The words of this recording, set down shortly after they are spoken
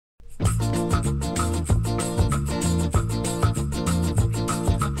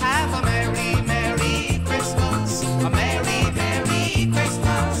Have a merry, merry Christmas, a merry, merry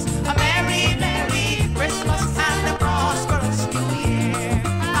Christmas, a merry, merry Christmas and a prosperous new year.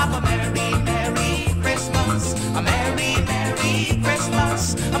 Have a merry, merry Christmas, a merry, merry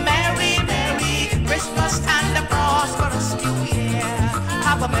Christmas, a merry, merry Christmas and a prosperous new year.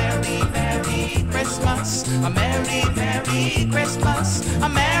 Have a merry, merry Christmas, a merry, merry Christmas, a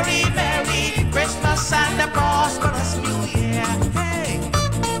merry, merry Christmas and a prosperous new year. Hey!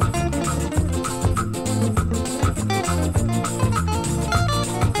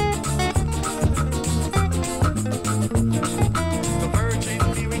 The Virgin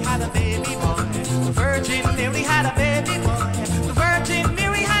Mary had a baby boy. The Virgin Mary had a baby boy. The Virgin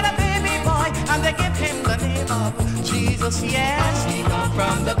Mary had a baby boy, and they gave him the name of Jesus. Yes, he come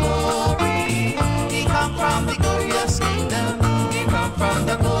from the glory. He come from the glorious kingdom. He come from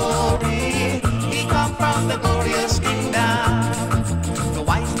the glory. He come from the glorious kingdom. The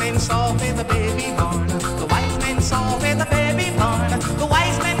wise men saw where the baby born. The wise men saw where the baby born. The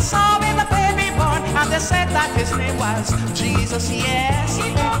wise men saw where the baby born, and they said that his name was Jesus. Yeah.